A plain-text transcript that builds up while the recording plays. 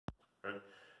Right?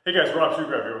 Hey guys, Rob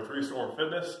Shoegraph here with Restorm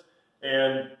Fitness,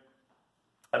 and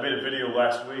I made a video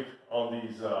last week on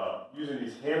these using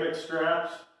these hammock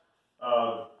straps.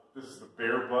 This is the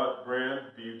Bear Butt brand,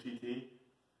 B-U-T-T.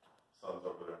 Son's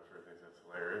over there, I'm sure he thinks that's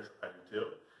hilarious. I do too.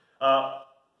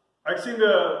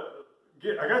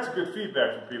 I got some good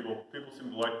feedback from people. People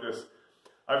seem to like this.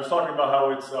 I was talking about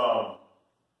how it's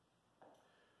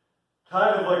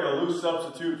kind of like a loose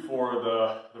substitute for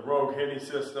the Rogue Henny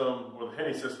system, or the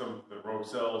Henny system that Rogue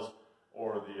sells,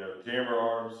 or the jammer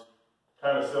arms.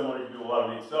 Kind of similar, you can do a lot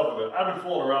of neat stuff with it. I've been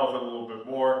fooling around with it a little bit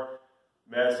more,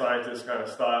 mad scientist kind of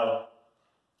style.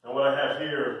 And what I have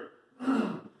here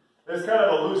is kind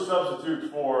of a loose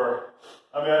substitute for,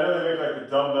 I know they make like the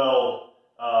dumbbell,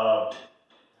 what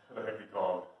the heck do you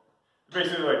call them? They're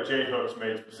basically like J-hooks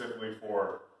made specifically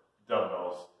for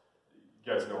dumbbells.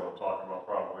 You guys know what I'm talking about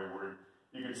probably, where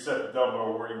you can set the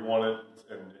dumbbell where you want it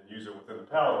and use it within the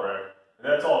paddle rack.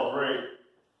 And that's all great.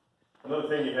 Another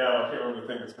thing you have, I can't remember the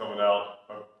thing that's coming out,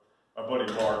 my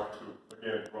buddy Mark, who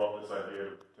again brought this idea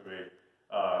to me,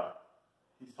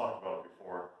 he's talked about it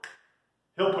before.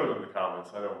 He'll put it in the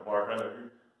comments. I know, Mark, I know.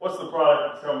 What's the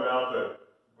product that's coming out that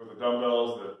with the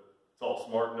dumbbells that it's all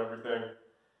smart and everything?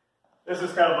 This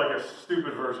is kind of like a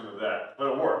stupid version of that, but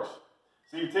it works.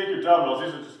 So you take your dumbbells,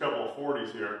 these are just a couple of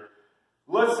 40s here.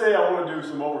 Let's say I want to do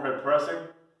some overhead pressing,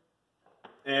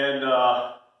 and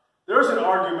there's an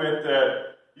argument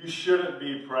that you shouldn't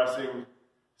be pressing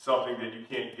something that you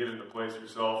can't get into place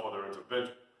yourself, whether it's a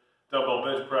dumbbell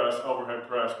bench press, overhead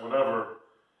press, whatever.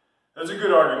 There's a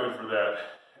good argument for that.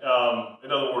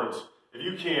 In other words, if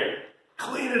you can't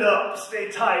clean it up, stay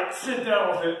tight, sit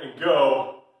down with it, and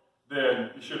go,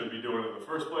 then you shouldn't be doing it in the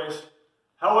first place.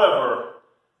 However,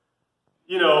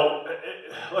 you know,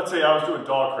 let's say I was doing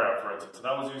dog crap, for instance, and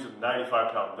I was using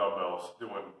 95-pound dumbbells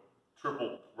doing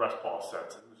triple rest pause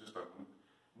sets. It was just a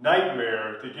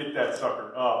nightmare to get that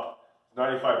sucker up,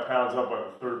 95 pounds up by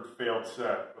the third failed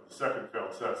set, but the second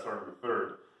failed set started the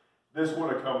third. This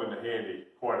would have come into handy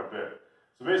quite a bit.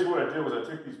 So basically what I did was I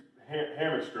took these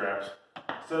hammock straps,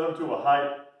 set them to a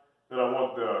height that I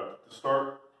want to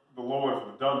start the low end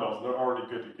for the dumbbells, and they're already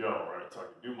good to go, right? So I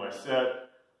can do my set.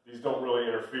 These don't really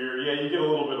interfere. Yeah, you get a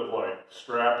little bit of like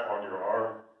strap on your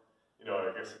arm. You know,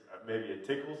 I guess maybe it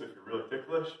tickles if you're really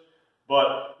ticklish.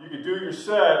 But you can do your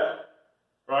set,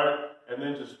 right? And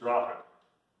then just drop it.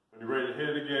 When you're ready to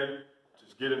hit it again,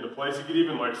 just get into place. You could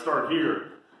even like start here.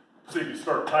 So you can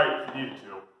start tight if you need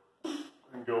to.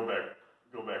 And go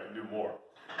back and do more.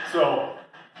 So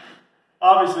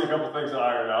obviously a couple things to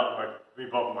iron out, like me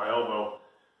bumping my elbow.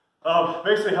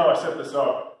 Basically how I set this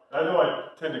up. I know I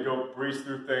tend to go breeze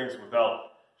through things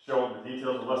without showing the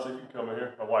details, unless you can come in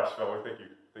here. My wife's filming. Thank you,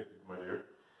 my dear.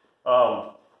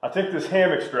 I take this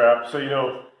hammock strap, so you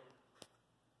know,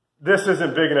 this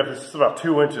isn't big enough. It's about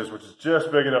 2 inches, which is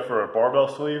just big enough for a barbell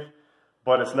sleeve,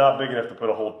 but it's not big enough to put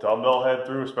a whole dumbbell head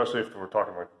through, especially if we're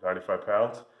talking like 95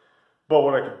 pounds. But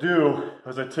what I could do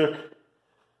is I took,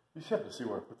 you just have to see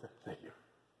where I put that. Thank you.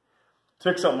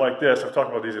 Took something like this. I've talked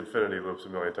about these infinity loops a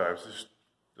million times.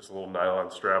 Just a little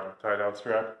nylon strap, tie-down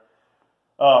strap.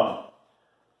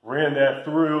 Ran that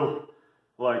through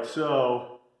like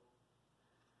so,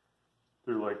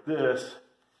 through like this.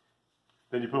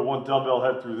 Then you put one dumbbell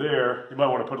head through there. You might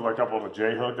want to put it like up on the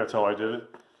J-hook. That's how I did it.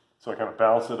 So I kind of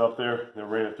balanced it up there, then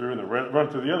ran it through, and then run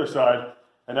it through the other side.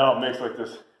 And now it makes like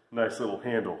this nice little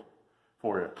handle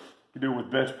for you. You can do it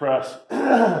with bench press,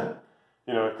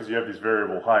 you know, because you have these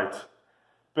variable heights.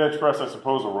 Bench press, I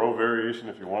suppose, a row variation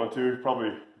if you wanted to. You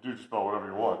probably do just about whatever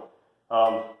you want.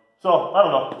 So, I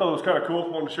don't know. I thought it was kind of cool. I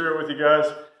wanted to share it with you guys.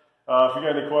 If you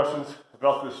got any questions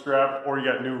about this strap, or you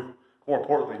got more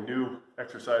importantly, new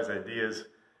exercise ideas,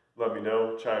 let me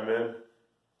know. Chime in.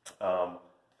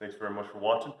 Thanks very much for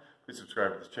watching. Please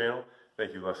subscribe to this channel.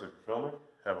 Thank you, Leslie, for filming.